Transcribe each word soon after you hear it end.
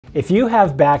If you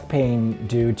have back pain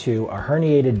due to a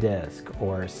herniated disc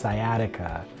or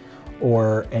sciatica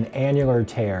or an annular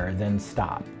tear, then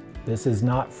stop. This is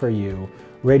not for you.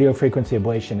 Radiofrequency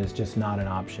ablation is just not an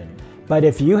option. But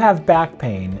if you have back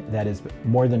pain that is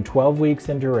more than 12 weeks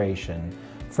in duration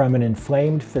from an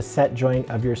inflamed facet joint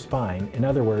of your spine, in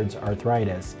other words,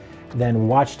 arthritis, then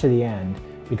watch to the end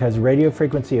because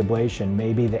radiofrequency ablation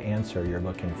may be the answer you're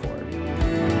looking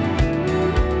for.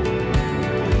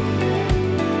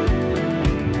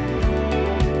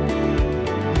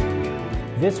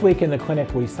 This week in the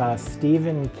clinic we saw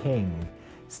Stephen King.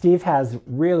 Steve has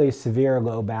really severe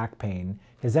low back pain.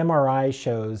 His MRI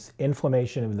shows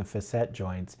inflammation of the facet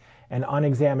joints, and on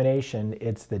examination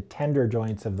it's the tender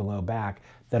joints of the low back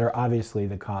that are obviously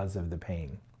the cause of the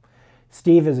pain.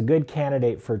 Steve is a good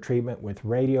candidate for treatment with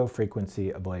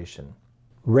radiofrequency ablation.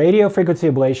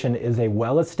 Radiofrequency ablation is a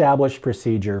well-established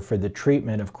procedure for the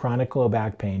treatment of chronic low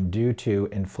back pain due to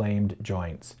inflamed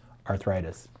joints,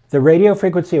 arthritis. The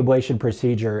radiofrequency ablation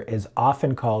procedure is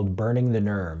often called burning the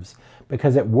nerves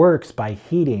because it works by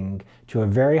heating to a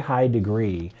very high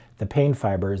degree the pain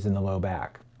fibers in the low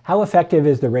back. How effective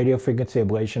is the radiofrequency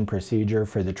ablation procedure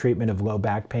for the treatment of low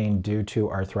back pain due to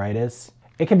arthritis?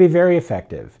 It can be very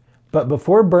effective, but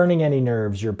before burning any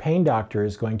nerves, your pain doctor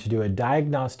is going to do a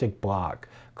diagnostic block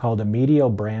called a medial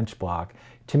branch block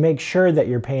to make sure that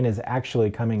your pain is actually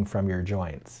coming from your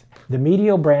joints. The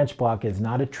medial branch block is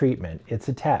not a treatment, it's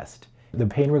a test. The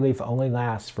pain relief only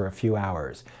lasts for a few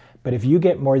hours, but if you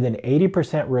get more than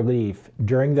 80% relief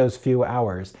during those few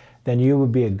hours, then you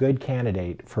would be a good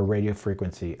candidate for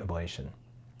radiofrequency ablation.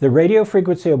 The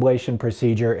radiofrequency ablation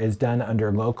procedure is done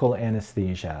under local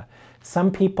anesthesia.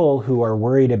 Some people who are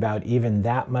worried about even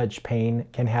that much pain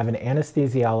can have an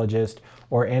anesthesiologist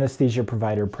or anesthesia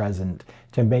provider present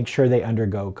to make sure they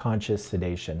undergo conscious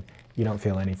sedation. You don't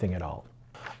feel anything at all.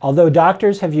 Although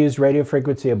doctors have used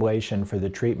radiofrequency ablation for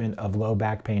the treatment of low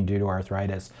back pain due to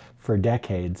arthritis for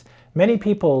decades, many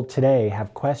people today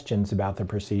have questions about the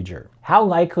procedure. How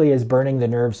likely is burning the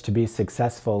nerves to be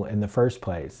successful in the first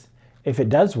place? If it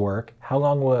does work, how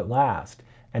long will it last?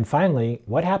 And finally,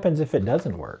 what happens if it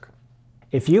doesn't work?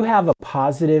 If you have a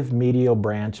positive medial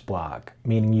branch block,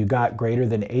 meaning you got greater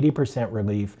than 80%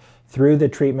 relief through the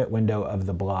treatment window of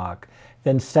the block,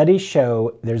 then studies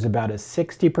show there's about a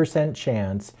 60%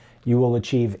 chance you will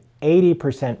achieve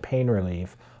 80% pain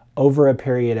relief over a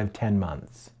period of 10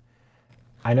 months.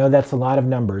 I know that's a lot of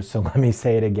numbers, so let me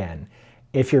say it again.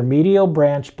 If your medial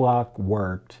branch block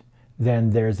worked,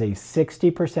 then there's a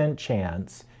 60%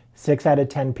 chance 6 out of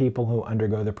 10 people who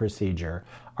undergo the procedure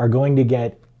are going to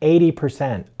get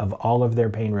 80% of all of their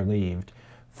pain relieved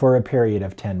for a period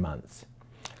of 10 months.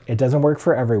 It doesn't work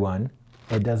for everyone.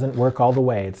 It doesn't work all the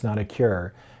way. It's not a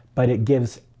cure, but it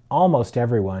gives almost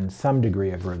everyone some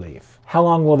degree of relief. How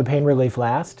long will the pain relief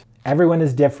last? Everyone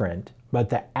is different, but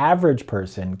the average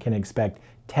person can expect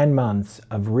 10 months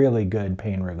of really good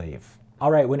pain relief.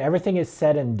 All right, when everything is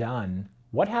said and done,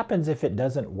 what happens if it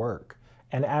doesn't work?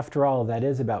 And after all, that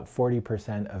is about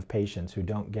 40% of patients who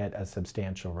don't get a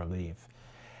substantial relief.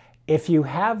 If you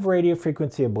have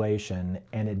radiofrequency ablation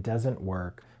and it doesn't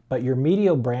work, but your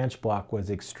medial branch block was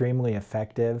extremely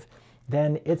effective,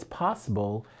 then it's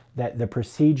possible that the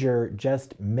procedure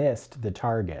just missed the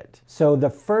target. So the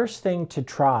first thing to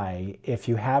try if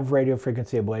you have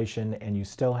radiofrequency ablation and you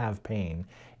still have pain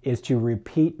is to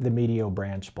repeat the medial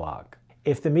branch block.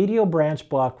 If the medial branch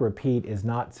block repeat is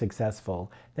not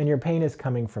successful, then your pain is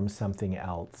coming from something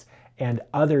else, and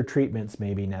other treatments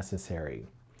may be necessary.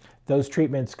 Those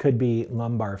treatments could be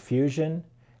lumbar fusion,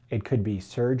 it could be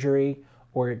surgery,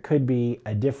 or it could be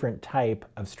a different type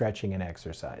of stretching and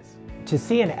exercise. To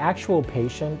see an actual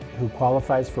patient who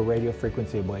qualifies for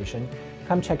radiofrequency ablation,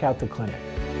 come check out the clinic.